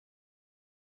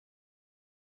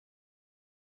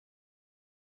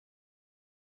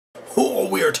Oh,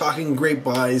 we are talking great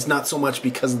buys, not so much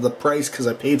because of the price, because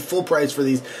I paid full price for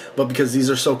these, but because these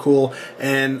are so cool,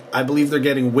 and I believe they're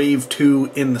getting Wave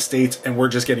 2 in the States, and we're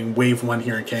just getting Wave 1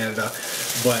 here in Canada,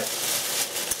 but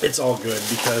it's all good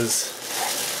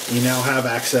because we now have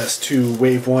access to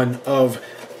Wave 1 of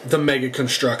the Mega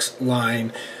Construx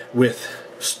line with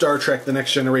Star Trek The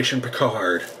Next Generation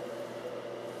Picard,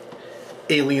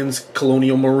 Aliens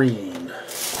Colonial Marine,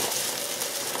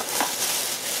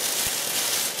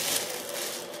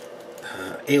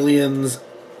 Aliens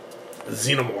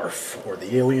Xenomorph, or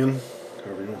the Alien,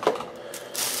 however you know.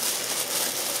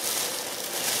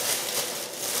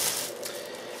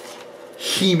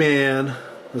 He-Man,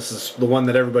 this is the one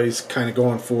that everybody's kind of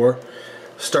going for.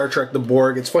 Star Trek The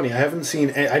Borg. It's funny, I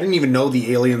didn't even know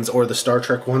the Aliens or the Star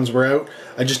Trek ones were out.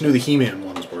 I just knew the He-Man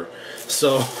ones were.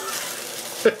 So,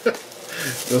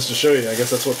 just to show you, I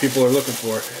guess that's what people are looking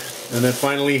for. And then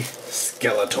finally,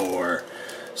 Skeletor.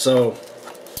 So,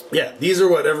 yeah, these are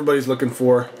what everybody's looking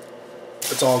for.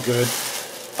 It's all good.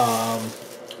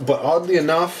 But oddly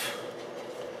enough,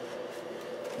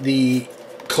 the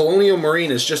Colonial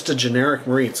Marine is just a generic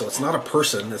Marine, so it's not a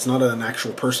person. It's not an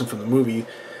actual person from the movie.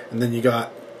 And then you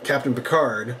got Captain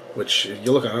Picard, which, if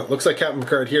you look at it, looks like Captain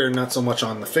Picard here, not so much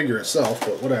on the figure itself,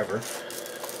 but whatever.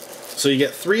 So you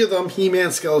get 3 of them,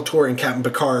 He-Man, Skeletor, and Captain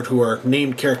Picard, who are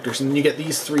named characters, and then you get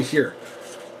these 3 here,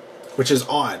 which is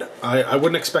odd. I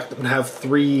wouldn't expect them to have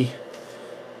 3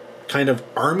 kind of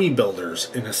army builders,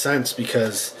 in a sense,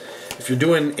 because if you're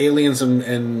doing Aliens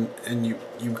and you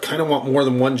kind of want more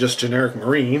than one just generic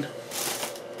Marine,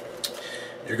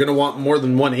 you're going to want more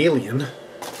than one Alien.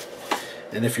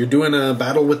 And if you're doing a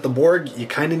battle with the Borg, you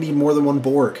kind of need more than one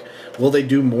Borg. Will they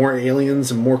do more Aliens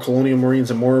and more Colonial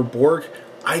Marines and more Borg?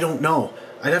 I don't know.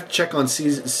 I'd have to check on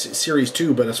Series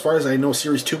 2, but as far as I know,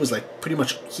 Series 2 was like pretty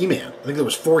much He-Man. I think there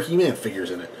was 4 He-Man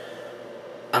figures in it.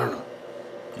 I don't know.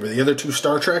 Were the other 2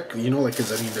 Star Trek? You know, like,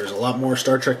 because, I mean, there's a lot more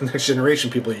Star Trek Next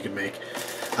Generation people you can make.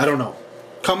 I don't know.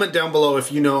 Comment down below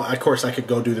if you know. Of course, I could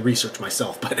go do the research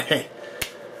myself, but hey,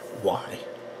 why?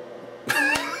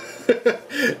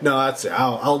 No, that's it.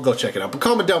 I'll go check it out. But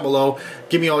comment down below.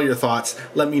 Give me all your thoughts.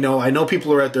 Let me know. I know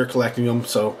people are out there collecting them,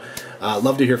 so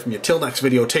love to hear from you. Till next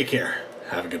video, take care.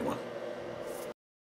 Have a good one.